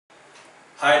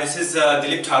Hi, this is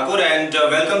Dilip Thakur and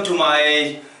welcome to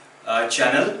my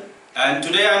channel. And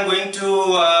today I am going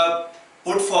to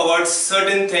put forward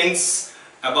certain things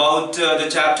about the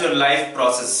chapter life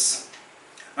process.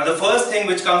 Now the first thing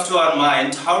which comes to our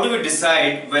mind, how do we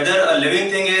decide whether a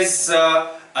living thing is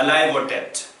alive or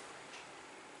dead?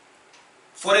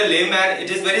 For a layman, it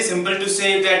is very simple to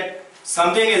say that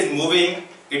something is moving,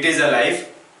 it is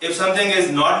alive. If something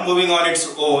is not moving on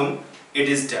its own, it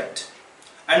is dead.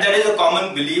 And that is a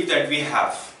common belief that we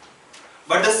have.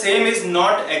 But the same is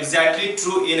not exactly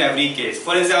true in every case.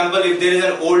 For example, if there is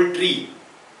an old tree,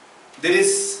 there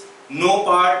is no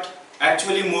part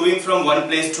actually moving from one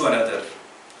place to another.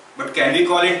 But can we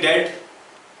call it dead?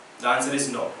 The answer is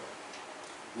no.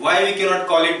 Why we cannot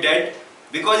call it dead?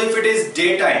 Because if it is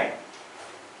daytime,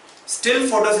 still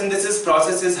photosynthesis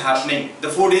process is happening. The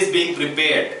food is being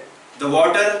prepared. The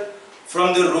water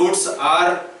from the roots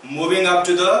are moving up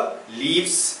to the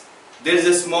leaves. There is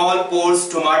a small pores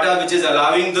stomata which is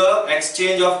allowing the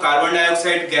exchange of carbon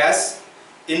dioxide gas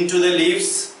into the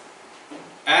leaves,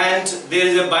 and there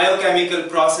is a biochemical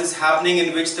process happening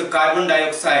in which the carbon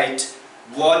dioxide,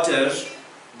 water,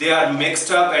 they are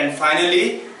mixed up, and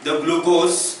finally the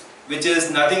glucose, which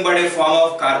is nothing but a form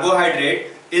of carbohydrate,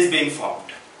 is being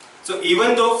formed. So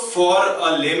even though for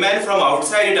a layman from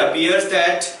outside it appears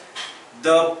that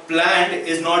the plant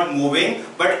is not moving,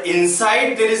 but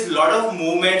inside there is a lot of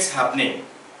movements happening.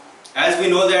 As we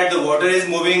know that the water is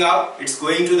moving up, it's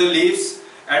going to the leaves.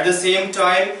 At the same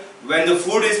time, when the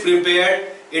food is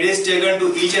prepared, it is taken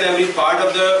to each and every part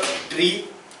of the tree.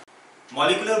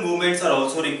 Molecular movements are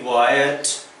also required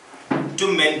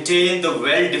to maintain the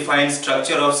well-defined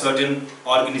structure of certain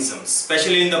organisms.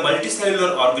 Especially in the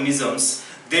multicellular organisms,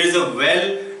 there is a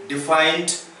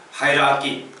well-defined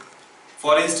hierarchy.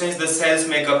 For instance, the cells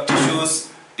make up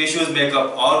tissues, tissues make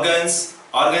up organs,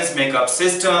 organs make up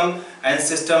system, and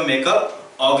system make up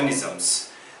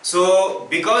organisms. So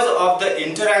because of the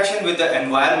interaction with the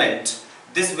environment,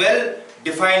 this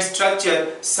well-defined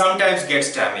structure sometimes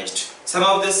gets damaged. Some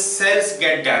of the cells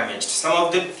get damaged, some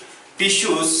of the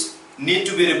tissues need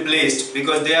to be replaced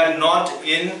because they are not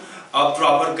in a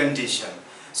proper condition.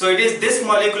 So it is this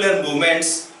molecular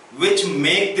movements which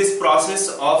make this process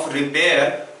of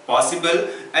repair possible,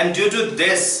 and due to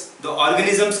this the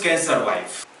organisms can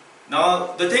survive.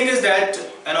 Now the thing is that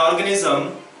an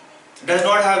organism does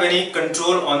not have any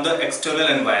control on the external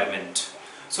environment.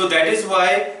 So that is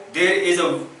why there is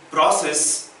a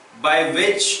process by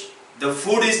which the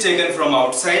food is taken from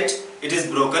outside, it is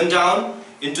broken down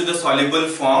into the soluble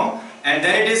form, and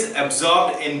then it is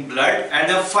absorbed in blood, and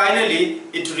then finally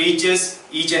it reaches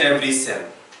each and every cell.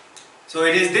 So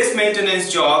it is this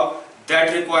maintenance job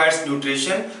that requires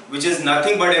nutrition, which is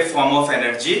nothing but a form of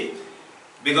energy,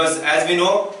 because as we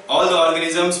know, all the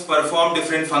organisms perform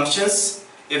different functions.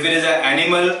 If it is an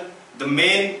animal, the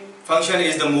main function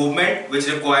is the movement, which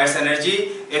requires energy.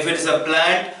 If it is a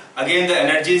plant, again the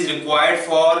energy is required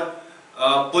for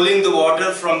pulling the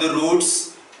water from the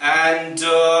roots, and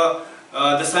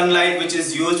the sunlight which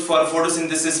is used for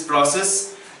photosynthesis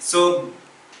process. So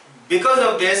because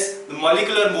of this, the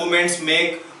molecular movements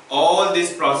make all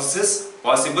these processes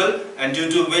possible, and due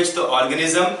to which the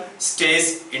organism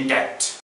stays intact.